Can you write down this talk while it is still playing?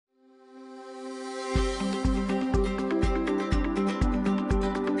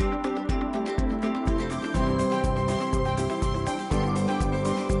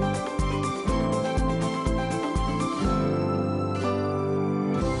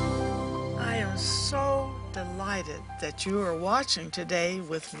excited that you are watching today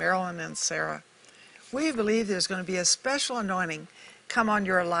with Marilyn and Sarah. We believe there's going to be a special anointing come on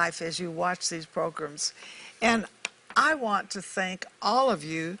your life as you watch these programs. And I want to thank all of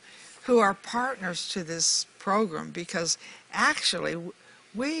you who are partners to this program, because actually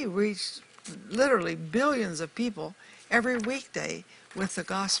we reach literally billions of people every weekday with the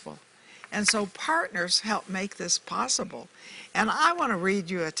gospel. And so partners help make this possible. And I want to read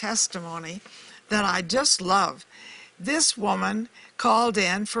you a testimony that I just love. This woman called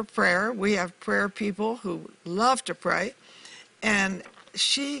in for prayer. We have prayer people who love to pray. And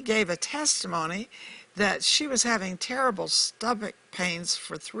she gave a testimony that she was having terrible stomach pains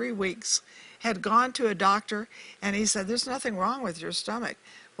for 3 weeks, had gone to a doctor, and he said, "There's nothing wrong with your stomach."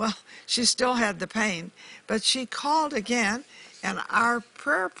 Well, she still had the pain, but she called again, and our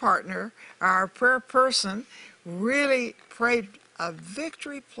prayer partner, our prayer person, really prayed a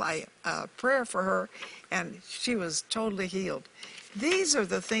victory prayer for her, and she was totally healed. These are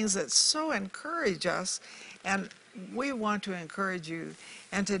the things that so encourage us, and we want to encourage you.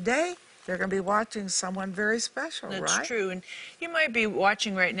 And today, they're going to be watching someone very special, right? That's true. And you might be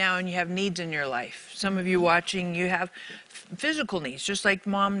watching right now and you have needs in your life. Some of you watching, you have physical needs, just like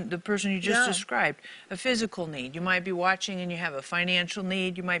Mom, the person you just described, a physical need. You might be watching and you have a financial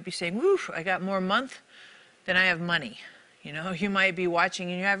need. You might be saying, "Woof, I got more a month than I have money." You know, you might be watching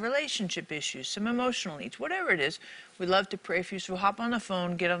and you have relationship issues, some emotional needs, whatever it is. We'd love to pray for you. So hop on the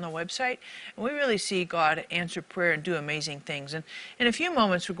phone, get on the website, and we really see God answer prayer and do amazing things. And in a few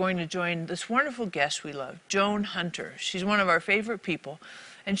moments, we're going to join this wonderful guest we love, Joan Hunter. She's one of our favorite people,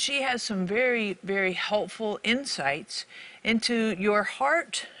 and she has some very, very helpful insights into your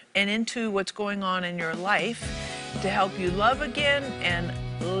heart and into what's going on in your life to help you love again and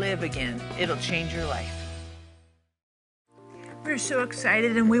live again. It'll change your life. We're so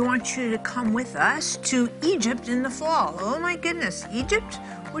excited, and we want you to come with us to Egypt in the fall. Oh my goodness, Egypt?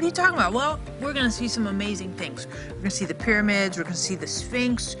 What are you talking about? Well, we're going to see some amazing things. We're going to see the pyramids, we're going to see the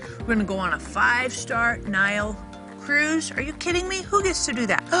Sphinx, we're going to go on a 5-star Nile cruise. Are you kidding me? Who gets to do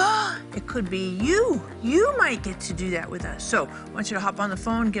that? It could be you. You might get to do that with us. So I want you to hop on the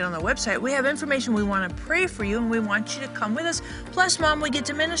phone, get on the website. We have information. We want to pray for you, and we want you to come with us. Plus, Mom, we get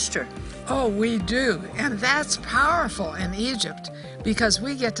to minister. Oh, we do. And that's powerful in Egypt, because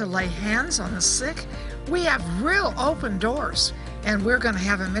we get to lay hands on the sick. We have real open doors, and we're going to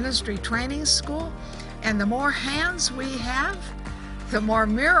have a ministry training school. And the more hands we have, the more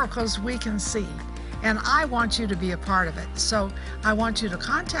miracles we can see. And I want you to be a part of it. So I want you to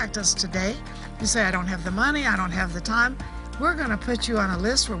contact us today. You say, "I don't have the money, I don't have the time." We're going to put you on a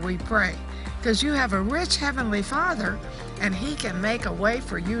list where we pray, because you have a rich Heavenly Father, and He can make a way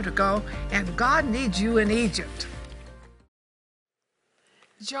for you to go, and God needs you in Egypt.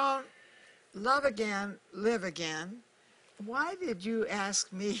 Joan, love again, live again. Why did you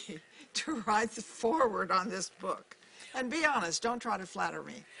ask me to write the foreword on this book? And be honest, don't try to flatter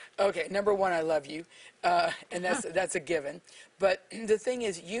me. Okay, number one, I love you, and that's a given. But the thing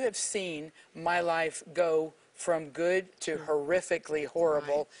is, you have seen my life go from good to horrifically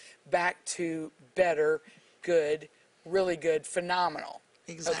horrible, back to better, good, really good, phenomenal.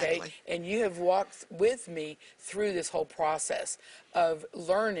 Exactly. Okay? And you have walked with me through this whole process of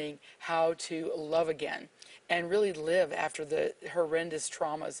learning how to love again and really live after the horrendous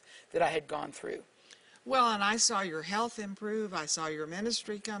traumas that I had gone through. Well, and I saw your health improve. I saw your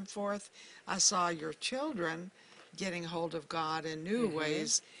ministry come forth. I saw your children getting hold of God in new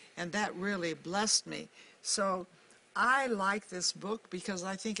ways, and that really blessed me. So I like this book because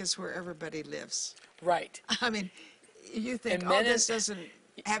I think it's where everybody lives. Right. I mean, you think, "Oh, this doesn't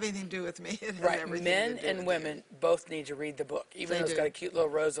have anything to do with me." It has everything Men to do and with women you. both need to read the book, even though it's got a cute little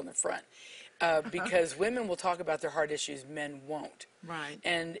rose on the front. Because women will talk about their heart issues, men won't. Right.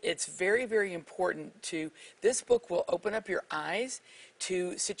 And it's very, very important this book will open up your eyes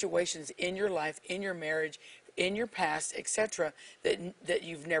to situations in your life, in your marriage, in your past, etc., that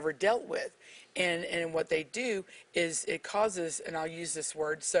you've never dealt with. And what they do is it causes, and I'll use this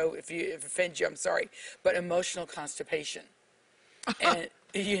word, so if it offends you, I'm sorry, but emotional constipation. And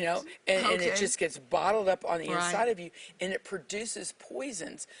and it just gets bottled up on the inside of you, and it produces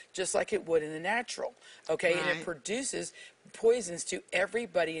poisons just like it would in the natural. Okay. And it produces poisons to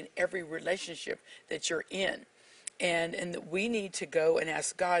everybody in every relationship that you're in. And we need to go and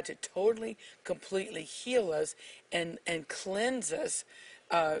ask God to totally, completely heal us and cleanse us,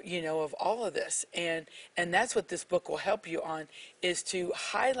 of all of this. And that's what this book will help you on, is to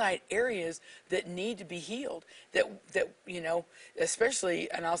highlight areas that need to be healed, that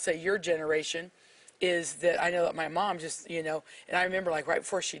especially, and I'll say your generation, is that I know that my mom just, and I remember like right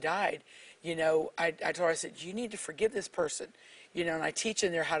before she died, I told her, I said, you need to forgive this person, and I teach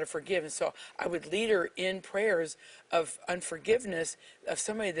in there how to forgive. And so I would lead her in prayers of unforgiveness of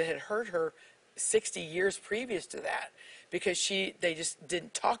somebody that had hurt her 60 years previous to that, because they just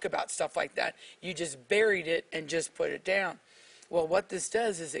didn't talk about stuff like that. You just buried it and just put it down. Well, what this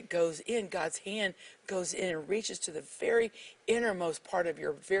does is it goes in, God's hand goes in and reaches to the very innermost part of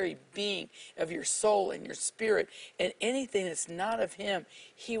your very being, of your soul and your spirit, and anything that's not of Him,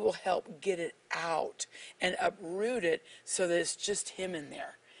 He will help get it out and uproot it so that it's just Him in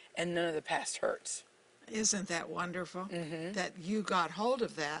there and none of the past hurts. Isn't that wonderful? That you got hold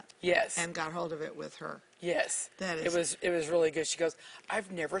of that? Yes. And got hold of it with her. Yes. That is. It was really good. She goes, I've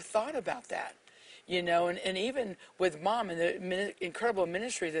never thought about that. And even with Mom and the incredible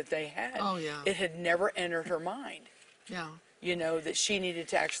ministry that they had, oh, yeah, it had never entered her mind. Yeah. That she needed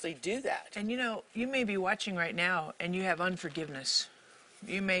to actually do that. And you may be watching right now and you have unforgiveness.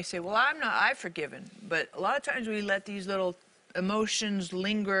 You may say, well, I've forgiven. But a lot of times we let these little emotions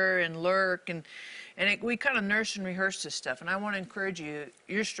linger and lurk, and we kind of nurse and rehearse this stuff. And I want to encourage you,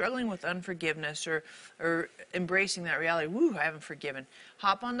 you're struggling with unforgiveness or embracing that reality. Woo, I haven't forgiven.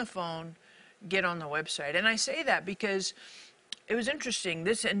 Hop on the phone, get on the website. And I say that because it was interesting,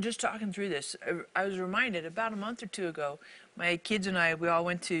 and just talking through this, I was reminded about a month or two ago, my kids and we all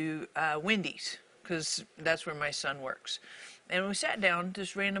went to Wendy's, because that's where my son works. And we sat down,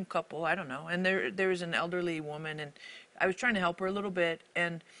 this random couple, I don't know, and there was an elderly woman, and I was trying to help her a little bit,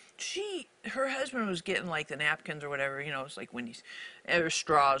 and her husband was getting like the napkins or whatever, it's like Wendy's, or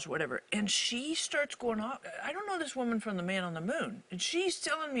straws, whatever. And she starts going off. I don't know this woman from the Man on the Moon. And she's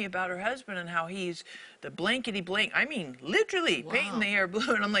telling me about her husband and how he's the blankety blank. I mean, literally painting the air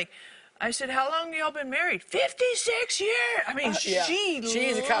blue. And I'm like, I said, how long have y'all been married? 56 years. I mean, yeah. she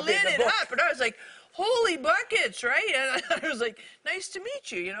She's a copy lit of the it book. up. And I was like, holy buckets, right? And I was like, nice to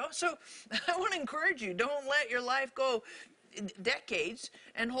meet you, So I want to encourage you, don't let your life go decades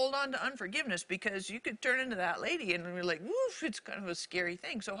and hold on to unforgiveness, because you could turn into that lady and you're like, woof, it's kind of a scary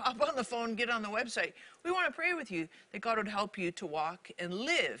thing. So hop on the phone, get on the website. We want to pray with you that God would help you to walk and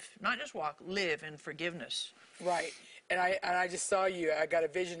live, not just walk, live in forgiveness. Right. And I just saw you. I got a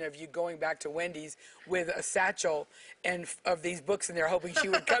vision of you going back to Wendy's with a satchel and of these books in there, hoping she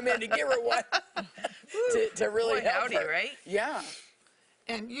would come in to give her one to really Boy, help howdy, her. right? Yeah.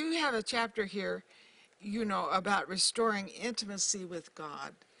 And you have a chapter here, about restoring intimacy with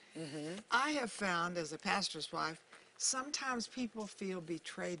God. I have found, as a pastor's wife, sometimes people feel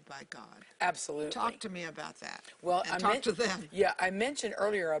betrayed by God. Absolutely. Talk to me about that. Well, and talk to them. Yeah, I mentioned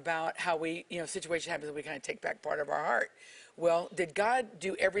earlier about how we, situation happens and we kind of take back part of our heart. Well, did God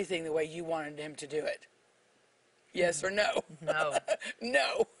do everything the way you wanted Him to do it? Yes or no? No.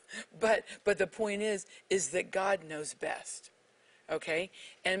 No. But the point is that God knows best. Okay?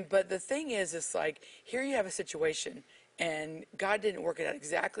 But the thing is, it's like, here you have a situation and God didn't work it out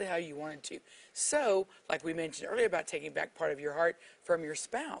exactly how you wanted to. So, like we mentioned earlier about taking back part of your heart from your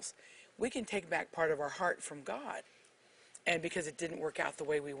spouse, we can take back part of our heart from God. And because it didn't work out the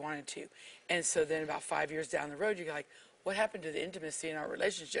way we wanted to. And so then about 5 years down the road, you're like, what happened to the intimacy in our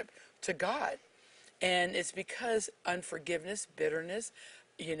relationship to God? And it's because unforgiveness, bitterness,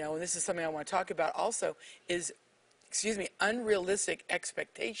 and this is something I want to talk about also, is unrealistic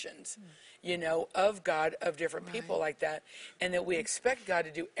expectations, of God, of different people like that. And that we expect God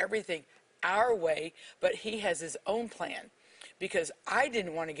to do everything our way, but He has His own plan. Because I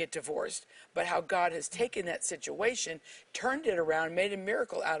didn't want to get divorced, but how God has taken that situation, turned it around, made a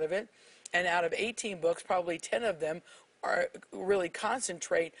miracle out of it. And out of 18 books, probably 10 of them are really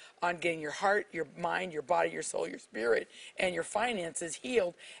concentrate on getting your heart, your mind, your body, your soul, your spirit, and your finances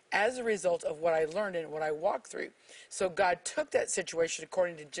healed as a result of what I learned and what I walked through. So God took that situation,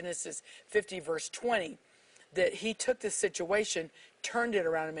 according to Genesis 50, verse 20, that He took this situation, turned it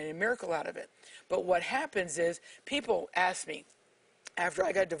around, and made a miracle out of it. But what happens is, people ask me, after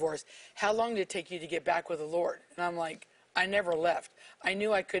I got divorced, how long did it take you to get back with the Lord? And I'm like, I never left. I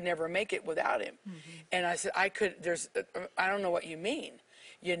knew I could never make it without Him. And I said, I don't know what you mean,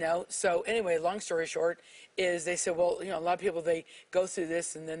 So anyway, long story short is they said, well, a lot of people, they go through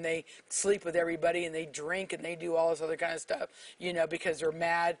this and then they sleep with everybody and they drink and they do all this other kind of stuff, because they're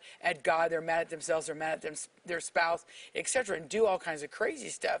mad at God, they're mad at themselves, they're mad at their spouse, etc., and do all kinds of crazy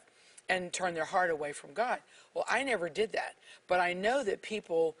stuff and turn their heart away from God. Well, I never did that. But I know that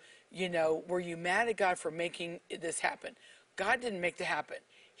people, were you mad at God for making this happen? God didn't make it happen.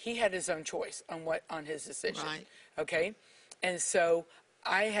 He had His own choice on His decision. Right. Okay? And so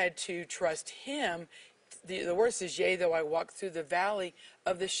I had to trust Him. The word says, yea, though I walk through the valley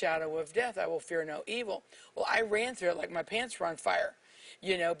of the shadow of death, I will fear no evil. Well, I ran through it like my pants were on fire.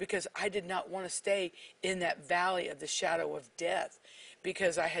 because I did not want to stay in that valley of the shadow of death,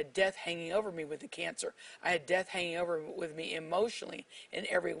 because I had death hanging over me with the cancer. I had death hanging over with me emotionally in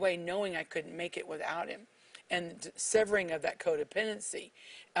every way, knowing I couldn't make it without him, and severing of that codependency,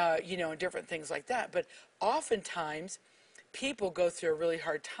 and different things like that. But oftentimes, people go through a really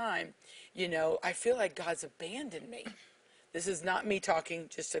hard time. I feel like God's abandoned me. This is not me talking,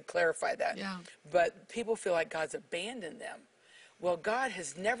 just to clarify that. Yeah. But people feel like God's abandoned them. Well, God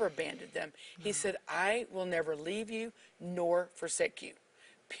has never abandoned them. He said, I will never leave you nor forsake you.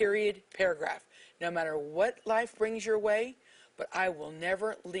 Period, paragraph. No matter what life brings your way, but I will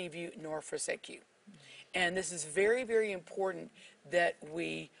never leave you nor forsake you. And this is very, very important that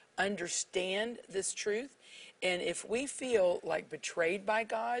we understand this truth. And if we feel like betrayed by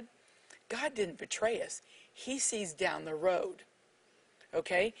God, God didn't betray us. He sees down the road.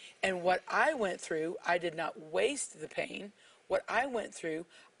 Okay? And what I went through, I did not waste the pain. What I went through,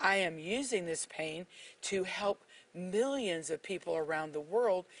 I am using this pain to help millions of people around the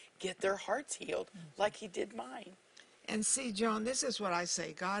world get their hearts healed, like he did mine. And see, Joan, this is what I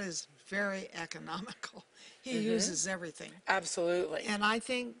say. God is very economical. He uses everything. Absolutely. And I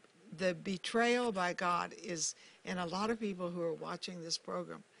think the betrayal by God is, and a lot of people who are watching this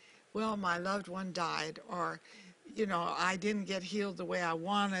program, well, my loved one died, or, I didn't get healed the way I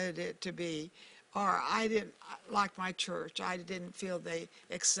wanted it to be, or I didn't like my church. I didn't feel they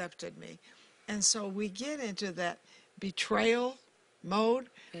accepted me. And so we get into that betrayal mode,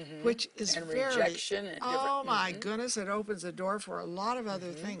 which is and very, rejection and oh my goodness, it opens the door for a lot of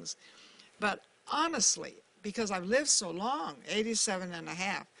other things. But honestly, because I've lived so long, 87 and a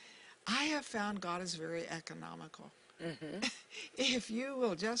half, I have found God is very economical. If you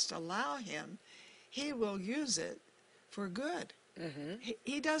will just allow him, he will use it for good.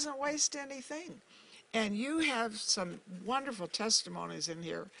 He doesn't waste anything. And you have some wonderful testimonies in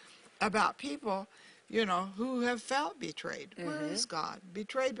here about people, who have felt betrayed. Where is God?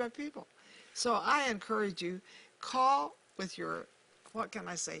 Betrayed by people. So I encourage you, call with your, what can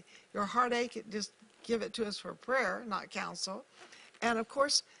I say, your heartache. Just give it to us for prayer, not counsel. And of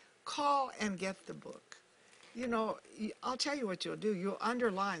course, call and get the book. I'll tell you what you'll do. You'll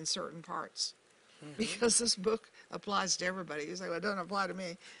underline certain parts, because this book applies to everybody. You say, well, it doesn't apply to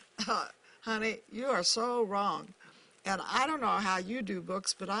me. Honey, you are so wrong. And I don't know how you do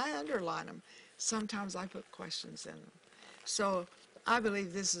books, but I underline them. Sometimes I put questions in them. So I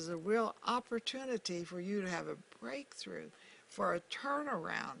believe this is a real opportunity for you to have a breakthrough, for a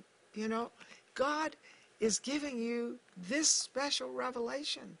turnaround. God is giving you this special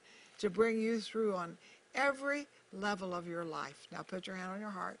revelation to bring you through on every level of your life. Now put your hand on your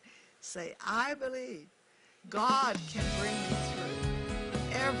heart. Say, I believe God can bring me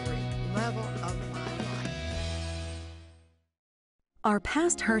through every level of my life. Are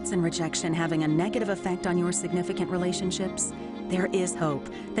past hurts and rejection having a negative effect on your significant relationships? There is hope,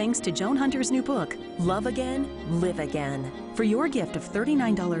 thanks to Joan Hunter's new book, Love Again, Live Again. For your gift of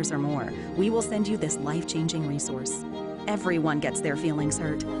 $39 or more, we will send you this life-changing resource. Everyone gets their feelings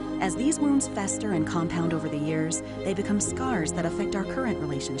hurt. As these wounds fester and compound over the years, they become scars that affect our current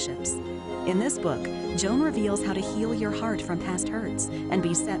relationships. In this book, Joan reveals how to heal your heart from past hurts and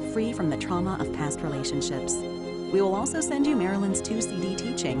be set free from the trauma of past relationships. We will also send you Marilyn's 2-CD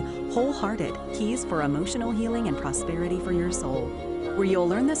teaching, Wholehearted, Keys for Emotional Healing and Prosperity for Your Soul, where you'll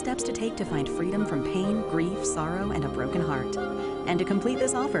learn the steps to take to find freedom from pain, grief, sorrow, and a broken heart. And to complete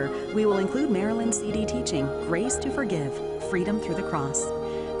this offer, we will include Marilyn's CD teaching, Grace to Forgive, Freedom Through the Cross.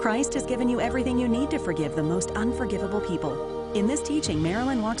 Christ has given you everything you need to forgive the most unforgivable people. In this teaching,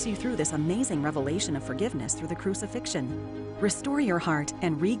 Marilyn walks you through this amazing revelation of forgiveness through the crucifixion. Restore your heart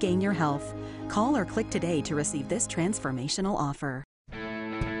and regain your health. Call or click today to receive this transformational offer.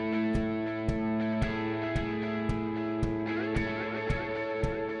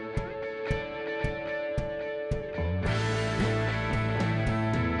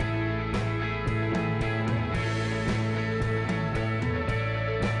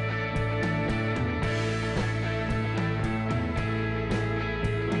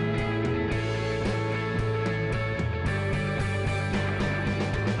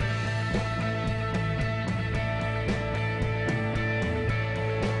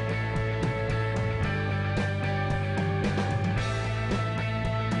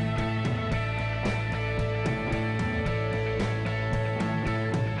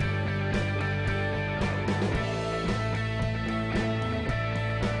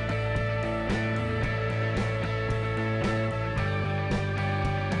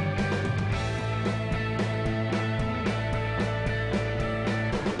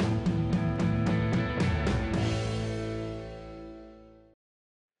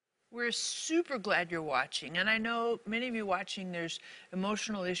 we're super glad you're watching. And I know many of you watching, there's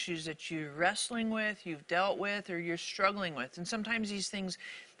emotional issues that you're wrestling with, you've dealt with, or you're struggling with. And sometimes these things,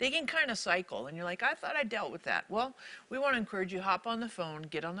 they can kind of cycle. And you're like, I thought I dealt with that. Well, we want to encourage you, hop on the phone,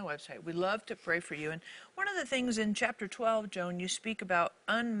 get on the website. We love to pray for you. And one of the things in chapter 12, Joan, you speak about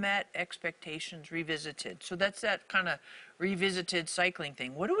unmet expectations revisited. So that's that kind of revisited cycling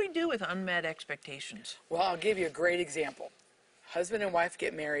thing. What do we do with unmet expectations? Well, I'll give you a great example. Husband and wife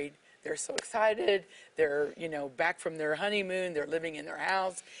get married. They're so excited. They're, back from their honeymoon. They're living in their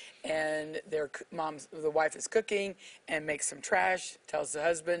house, and the wife is cooking and makes some trash, tells the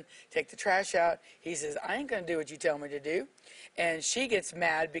husband, take the trash out. He says, I ain't going to do what you tell me to do. And she gets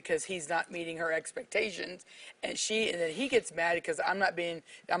mad because he's not meeting her expectations. And then he gets mad because I'm not going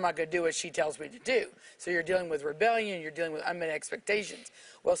to do what she tells me to do. So you're dealing with rebellion. You're dealing with unmet expectations.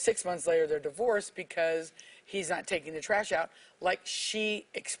 Well, 6 months later, they're divorced because he's not taking the trash out like she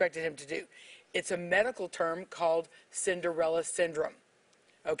expected him to do. It's a medical term called Cinderella syndrome,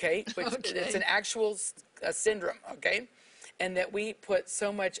 okay? It's an actual syndrome, okay? And that we put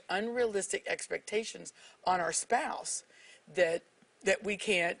so much unrealistic expectations on our spouse that we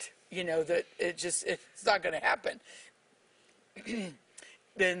can't, that it's not going to happen.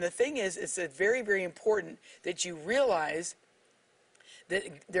 Then the thing is, it's very, very important that you realize that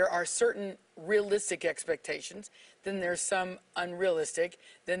there are certain realistic expectations, then there's some unrealistic,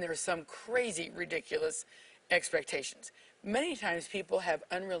 then there's some crazy, ridiculous expectations. Many times people have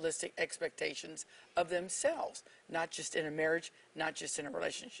unrealistic expectations of themselves, not just in a marriage, not just in a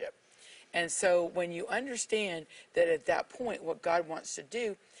relationship. And so when you understand that at that point what God wants to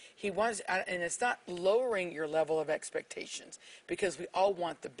do, he wants, and it's not lowering your level of expectations, because we all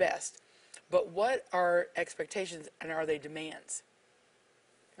want the best, but what are expectations and are they demands?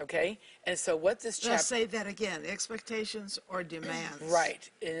 Okay, and so what this chapter... Let's say that again, expectations or demands. Right,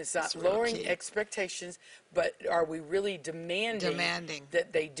 and it's not lowering expectations, but are we really demanding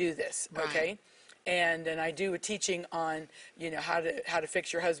that they do this, okay? Right. And I do a teaching on, how to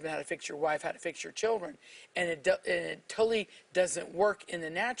fix your husband, how to fix your wife, how to fix your children, and it totally doesn't work in the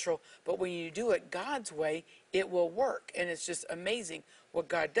natural, but when you do it God's way, it will work, and it's just amazing what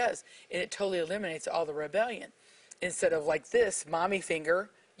God does, and it totally eliminates all the rebellion. Instead of like this, mommy finger,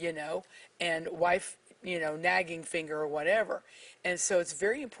 and wife, nagging finger or whatever. And so it's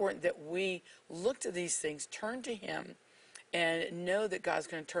very important that we look to these things, turn to him, and know that God's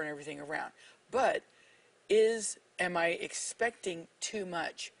going to turn everything around. But am I expecting too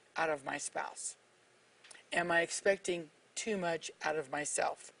much out of my spouse? Am I expecting too much out of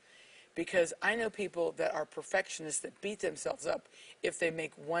myself? Because I know people that are perfectionists that beat themselves up if they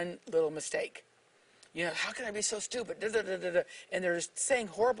make one little mistake. How can I be so stupid? Da, da, da, da, da. And they're just saying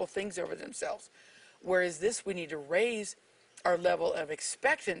horrible things over themselves. Whereas this, we need to raise our level of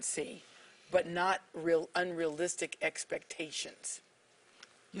expectancy, but not unrealistic expectations.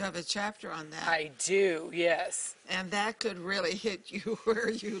 You have a chapter on that. I do, yes. And that could really hit you where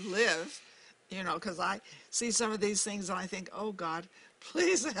you live, because I see some of these things and I think, oh God,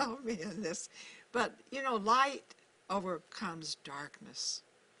 please help me in this. But, light overcomes darkness.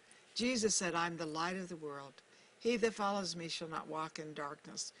 Jesus said, I'm the light of the world. He that follows me shall not walk in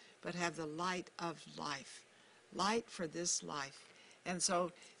darkness, but have the light of life. Light for this life. And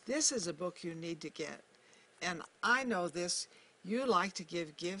so this is a book you need to get. And I know this, you like to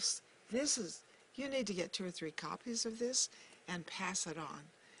give gifts. You need to get 2 or 3 copies of this and pass it on.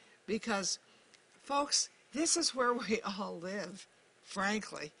 Because, folks, this is where we all live,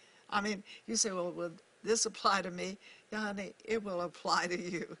 frankly. I mean, you say, well, would this apply to me? Yeah, honey, it will apply to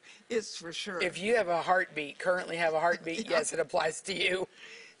you. It's for sure. If you have a heartbeat, currently have a heartbeat, yes, it applies to you.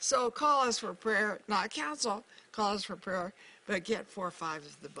 So call us for prayer, not counsel, call us for prayer, but get 4 or 5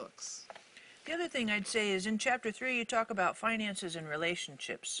 of the books. The other thing I'd say is in chapter 3, you talk about finances and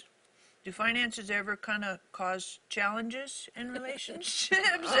relationships. Do finances ever kind of cause challenges in relationships?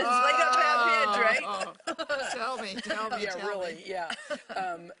 It's like a bad pitch, right? Tell me. Yeah, really, yeah.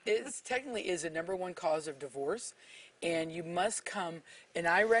 It technically is a #1 cause of divorce, and you must come, and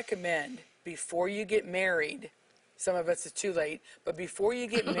I recommend before you get married, some of us it's too late, but before you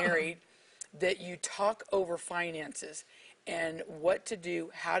get married, that you talk over finances and what to do,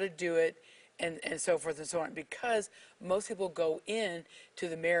 how to do it, and so forth and so on, because most people go in to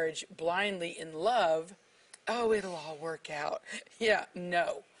the marriage blindly in love. Oh, it'll all work out. Yeah,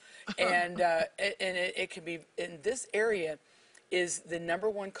 no. And it can be, in this area is the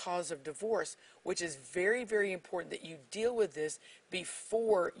 #1 cause of divorce, which is very, very important that you deal with this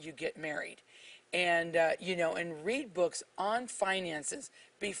before you get married. And, and read books on finances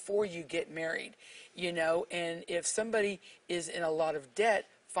before you get married, and if somebody is in a lot of debt,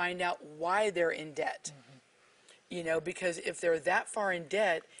 find out why they're in debt. You know, because if they're that far in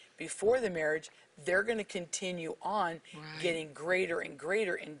debt before the marriage, they're going to continue on getting greater and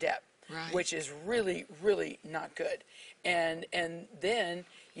greater in debt, which is really, really not good. And then,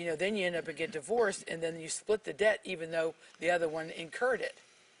 you know, then you end up and get divorced, and then you split the debt even though the other one incurred it.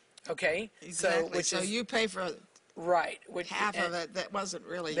 Okay? Exactly. So you pay for half of it that wasn't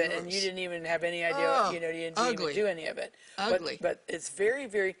really yours. And you didn't even have any idea, you know, you didn't even do any of it. Ugly. But it's very,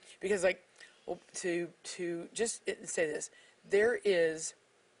 very, because like, to just say this, there is,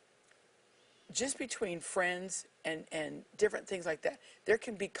 just between friends and different things like that, there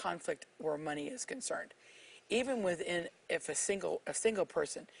can be conflict where money is concerned. Even within, if a single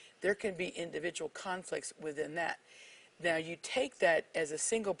person, there can be individual conflicts within that. Now you take that as a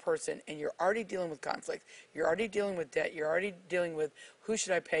single person and you're already dealing with conflict, you're already dealing with debt, you're already dealing with who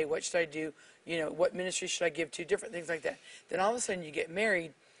should I pay, what should I do, you know, what ministry should I give to, different things like that. Then all of a sudden you get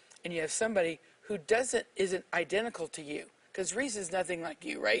married and you have somebody who isn't identical to you. Because Reese is nothing like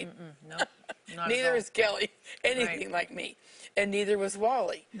you, right? No, not Neither at all. is Kelly, anything like me. And neither was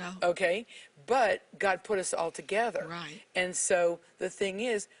Wally. No. Okay? But God put us all together. Right. And so the thing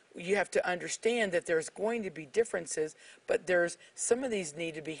is, you have to understand that there's going to be differences, but some of these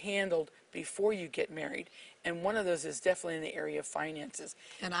need to be handled before you get married. And one of those is definitely in the area of finances.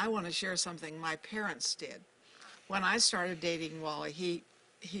 And I want to share something my parents did. When I started dating Wally,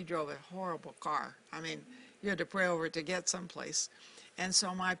 he drove a horrible car. I mean, you had to pray over it to get someplace. And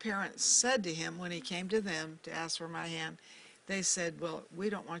so my parents said to him when he came to them to ask for my hand, they said, well,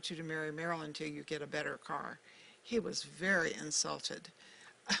 we don't want you to marry Marilyn until you get a better car. He was very insulted.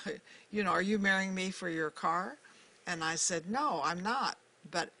 You know, are you marrying me for your car? And I said, no, I'm not.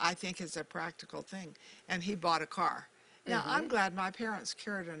 But I think it's a practical thing. And he bought a car. Now, I'm glad my parents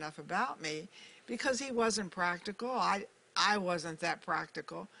cared enough about me because he wasn't practical. I wasn't that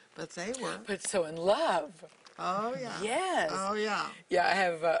practical, but they were. But so in love. Oh, yeah. Yes. Oh, yeah. Yeah, I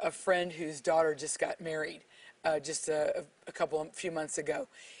have a friend whose daughter just got married just a few months ago.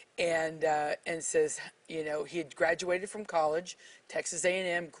 And says, you know, he had graduated from college, Texas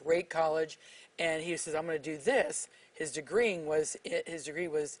A&M, great college, and he says, I'm going to do this. His degree was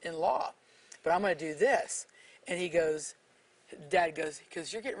in law, but I'm going to do this. And Dad goes,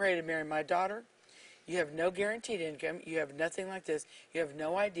 because you're getting ready to marry my daughter. You have no guaranteed income. You have nothing like this. You have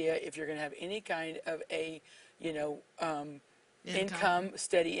no idea if you're going to have any kind of a, you know,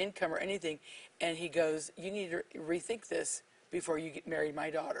 steady income or anything. And he goes, you need to rethink this before you get married my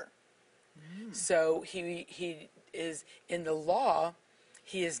daughter. So he is in the law.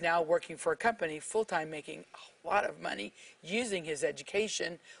 He is now working for a company full-time, making a lot of money, using his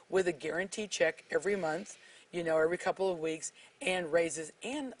education with a guaranteed check every month, you know, every couple of weeks, and raises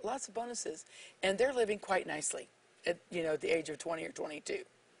and lots of bonuses. And they're living quite nicely at, you know, at the age of 20 or 22.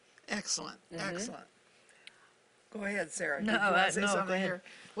 Excellent. Excellent. Go ahead, Sarah. No, Did you want to say no, something go ahead. here?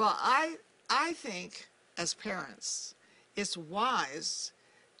 Well, I think as parents, it's wise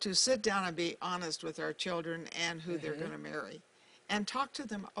to sit down and be honest with our children and who they're going to marry and talk to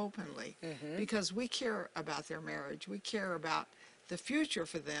them openly because we care about their marriage. We care about the future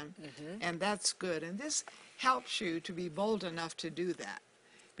for them, and that's good. And this helps you to be bold enough to do that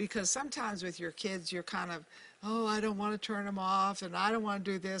because sometimes with your kids, you're kind of, oh, I don't want to turn them off and I don't want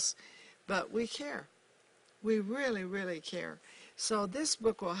to do this, but we care. We really, really care. So this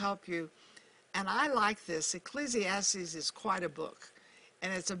book will help you. And I like this. Ecclesiastes is quite a book.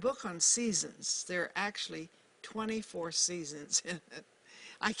 And it's a book on seasons. There are actually 24 seasons in it.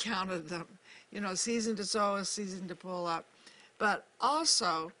 I counted them. You know, season to sow, a season to pull up. But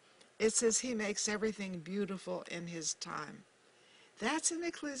also, it says he makes everything beautiful in his time. That's in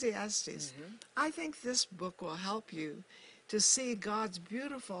Ecclesiastes. I think this book will help you to see God's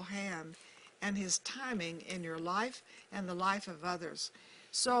beautiful hand and his timing in your life and the life of others.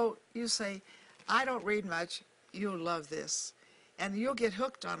 So you say, I don't read much. You'll love this. And you'll get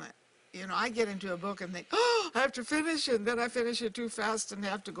hooked on it. You know, I get into a book and think, oh, I have to finish it. And then I finish it too fast and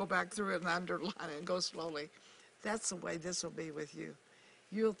have to go back through it and underline it and go slowly. That's the way this will be with you.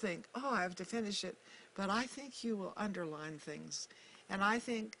 You'll think, oh, I have to finish it. But I think you will underline things. And I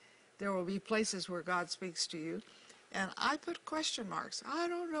think there will be places where God speaks to you. And I put question marks. I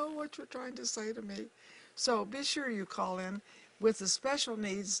don't know what you're trying to say to me. So be sure you call in with the special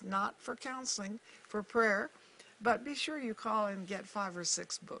needs, not for counseling, for prayer. But be sure you call and get 5 or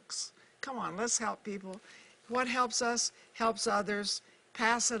 6 books. Come on, let's help people. What helps us helps others.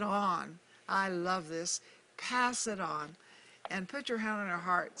 Pass it on. I love this. Pass it on. And put your hand on your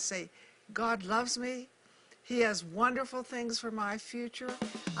heart. Say, God loves me. He has wonderful things for my future.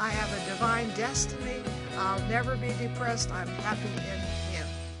 I have a divine destiny. I'll never be depressed. I'm happy in Him.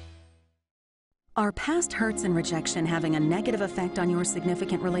 Are past hurts and rejection having a negative effect on your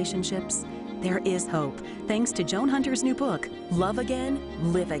significant relationships? There is hope, thanks to Joan Hunter's new book, Love Again,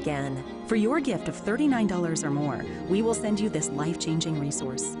 Live Again. For your gift of $39 or more, we will send you this life-changing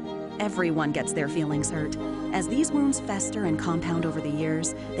resource. Everyone gets their feelings hurt. As these wounds fester and compound over the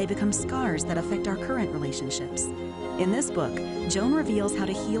years, they become scars that affect our current relationships. In this book, Joan reveals how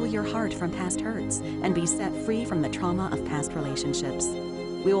to heal your heart from past hurts and be set free from the trauma of past relationships.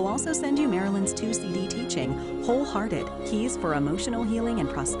 We will also send you Marilyn's 2-CD teaching, Wholehearted, Keys for Emotional Healing and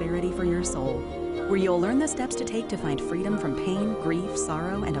Prosperity for Your Soul, where you'll learn the steps to take to find freedom from pain, grief,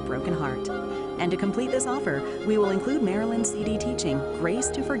 sorrow, and a broken heart. And to complete this offer, we will include Marilyn's CD teaching, Grace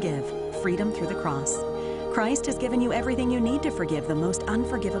to Forgive, Freedom Through the Cross. Christ has given you everything you need to forgive the most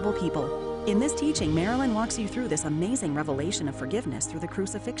unforgivable people. In this teaching, Marilyn walks you through this amazing revelation of forgiveness through the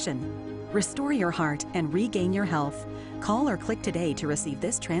crucifixion. Restore your heart and regain your health. Call or click today to receive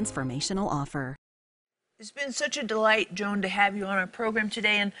this transformational offer. It's been such a delight, Joan, to have you on our program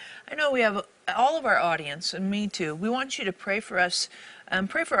today. And I know we have all of our audience, and me too. We want you to pray for us,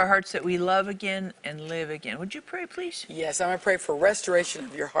 pray for our hearts that we love again and live again. Would you pray, please? Yes, I'm going to pray for restoration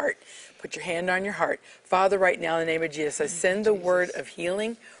of your heart. Put your hand on your heart. Father, right now in the name of Jesus, I send the word of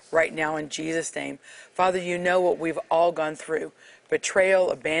healing right now in Jesus' name. Father, you know what we've all gone through.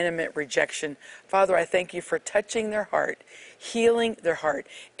 Betrayal, abandonment, rejection. Father, I thank you for touching their heart, healing their heart.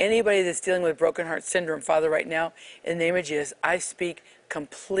 Anybody that's dealing with broken heart syndrome, Father, right now, in the name of Jesus, I speak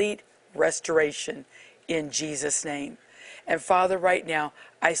complete restoration in Jesus' name. And Father, right now,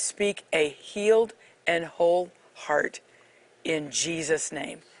 I speak a healed and whole heart in Jesus'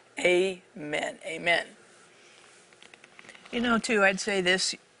 name. Amen. Amen. You know, too, I'd say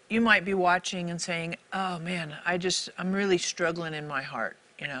this. You might be watching and saying, oh man, I'm really struggling in my heart,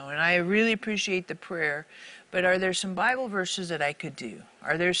 and I really appreciate the prayer, but are there some Bible verses that I could do?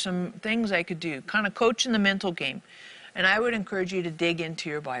 Are there some things I could do? Kind of coaching the mental game. And I would encourage you to dig into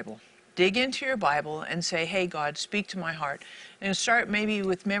your Bible. Dig into your Bible and say, hey, God, speak to my heart. And start maybe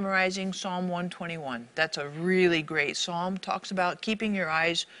with memorizing Psalm 121. That's a really great psalm. Talks about keeping your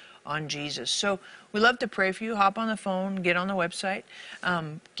eyes on Jesus. So we love to pray for you. Hop on the phone, get on the website,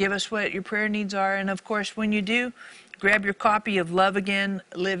 give us what your prayer needs are. And of course, when you do, grab your copy of Love Again,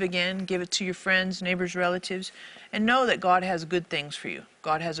 Live Again, give it to your friends, neighbors, relatives, and know that God has good things for you.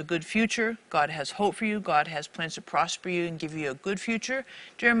 God has a good future. God has hope for you. God has plans to prosper you and give you a good future.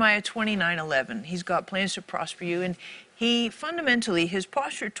 Jeremiah 29:11. He's got plans to prosper you, and fundamentally, his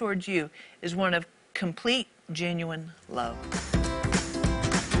posture towards you is one of complete, genuine love.